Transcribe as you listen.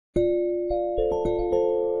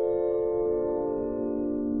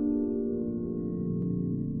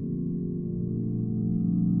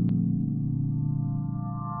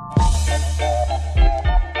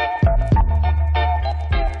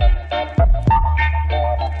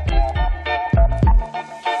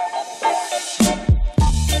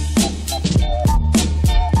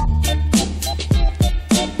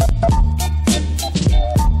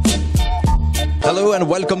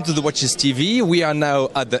welcome to the Watches TV. We are now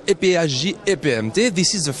at the EPHJ-EMPT.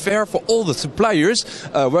 This is a fair for all the suppliers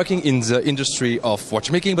working in the industry of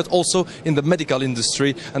watchmaking, but also in the medical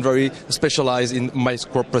industry and very specialized in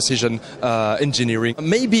micro precision engineering.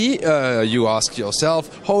 Maybe you ask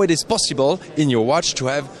yourself how it is possible in your watch to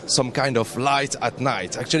have some kind of light at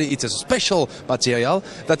night. Actually, it is a special material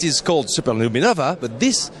that is called Super-LumiNova, but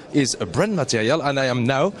this is a brand material, and I am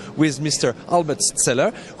now with Mr. Albert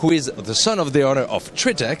Zeller, who is the son of the owner of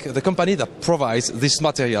Tritec, the company that provides this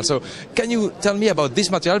material. So can you tell me about this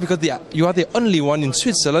material, because you are the only one in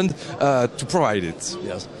Switzerland to provide it?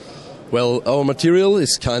 Yes. Well, our material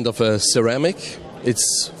is kind of a ceramic.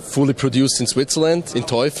 It's fully produced in Switzerland, in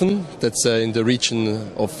Teufen, that's in the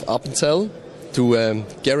region of Appenzell, to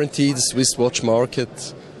guarantee the Swiss watch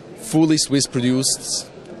market fully Swiss produced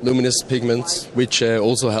luminous pigments, which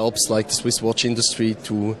also helps like the Swiss watch industry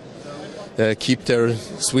to keep their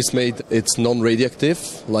Swiss made. It's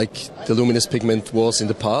non-radioactive like the luminous pigment was in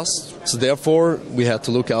the past. So therefore we had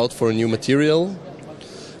to look out for a new material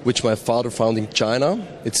which my father found in China.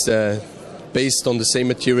 It's based on the same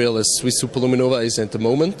material as Swiss Super-LumiNova is at the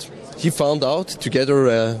moment. He found out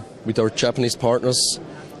together with our Japanese partners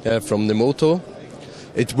from Nemoto.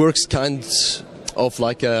 It works kind of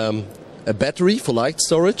like a battery for light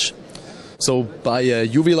storage. So by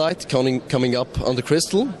UV light coming up on the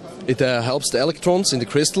crystal, it helps the electrons in the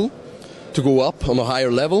crystal to go up on a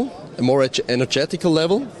higher level, a more energetical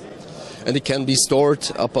level, and it can be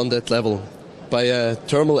stored up on that level. By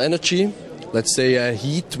thermal energy, let's say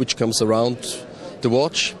heat which comes around the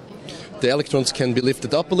watch, the electrons can be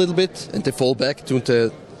lifted up a little bit and they fall back to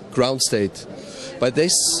the ground state. By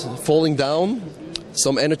this falling down,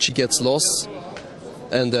 some energy gets lost,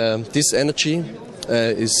 and this energy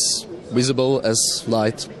is visible as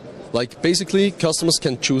light. Like basically customers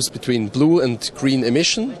can choose between blue and green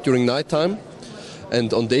emission during nighttime,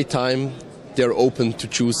 and on daytime they're open to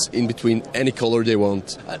choose in between any color they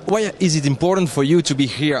want. Why is it important for you to be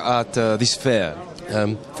here at this fair?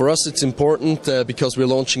 For us it's important because we're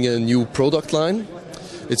launching a new product line.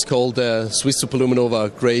 It's called Swiss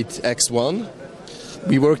Super-LumiNova Grade X1.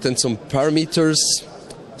 We worked on some parameters,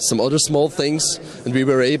 some other small things, and we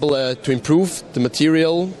were able to improve the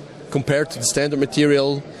material compared to the standard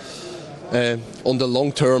material on the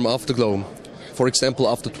long-term afterglow. For example,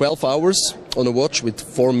 after 12 hours on a watch with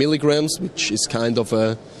 4 milligrams, which is kind of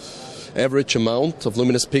an average amount of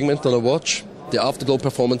luminous pigment on a watch, the afterglow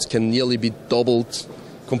performance can nearly be doubled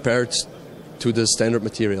compared to the standard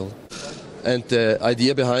material. And the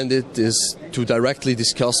idea behind it is to directly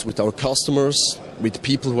discuss with our customers, with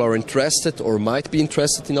people who are interested or might be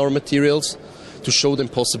interested in our materials, to show them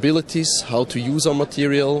possibilities, how to use our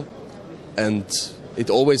material. And it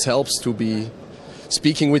always helps to be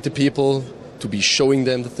speaking with the people, to be showing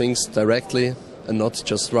them the things directly and not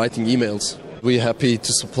just writing emails. We're happy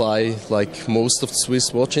to supply like most of the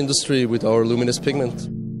Swiss watch industry with our luminous pigment.